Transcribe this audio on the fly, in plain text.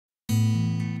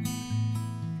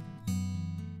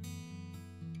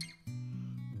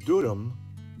Durham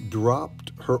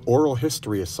dropped her oral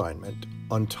history assignment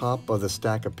on top of the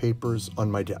stack of papers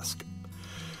on my desk.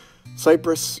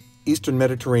 Cyprus, Eastern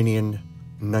Mediterranean,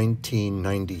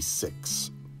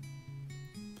 1996.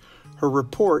 Her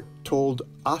report told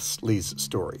Asli's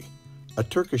story, a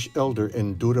Turkish elder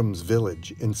in Durham's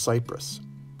village in Cyprus.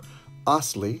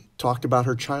 Asli talked about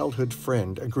her childhood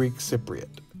friend, a Greek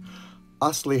Cypriot.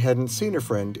 Asli hadn't seen her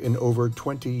friend in over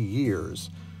 20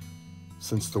 years,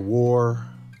 since the war,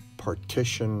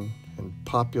 partition, and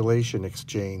population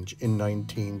exchange in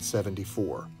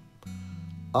 1974.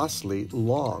 Asli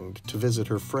longed to visit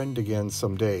her friend again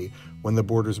someday when the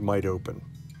borders might open.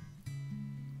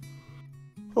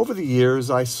 Over the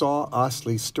years, I saw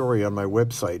Asli's story on my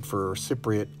website for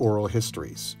Cypriot oral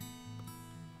histories.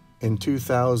 In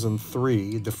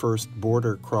 2003, the first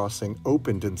border crossing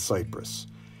opened in Cyprus,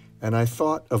 and I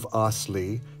thought of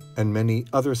Asli and many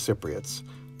other Cypriots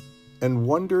and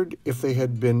wondered if they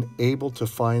had been able to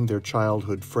find their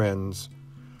childhood friends,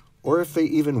 or if they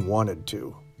even wanted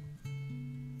to.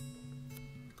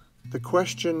 The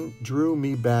question drew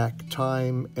me back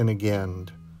time and again,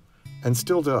 and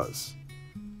still does,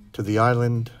 to the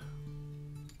island,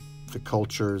 the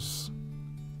cultures,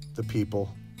 the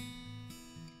people.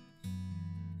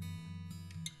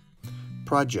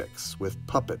 Projects with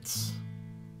puppets,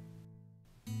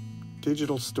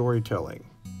 digital storytelling,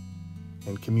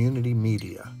 and community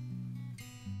media.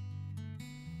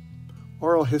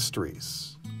 Oral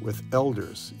histories with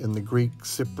elders in the Greek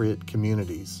Cypriot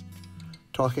communities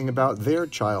talking about their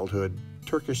childhood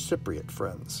Turkish Cypriot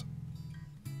friends.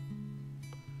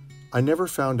 I never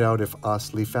found out if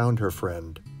Asli found her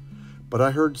friend, but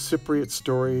I heard Cypriot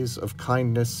stories of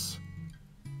kindness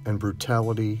and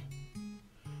brutality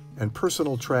and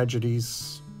personal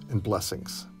tragedies and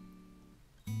blessings.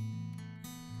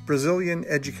 Brazilian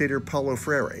educator Paulo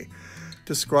Freire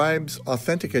describes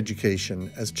authentic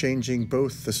education as changing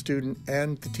both the student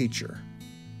and the teacher.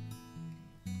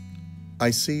 I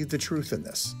see the truth in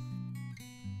this.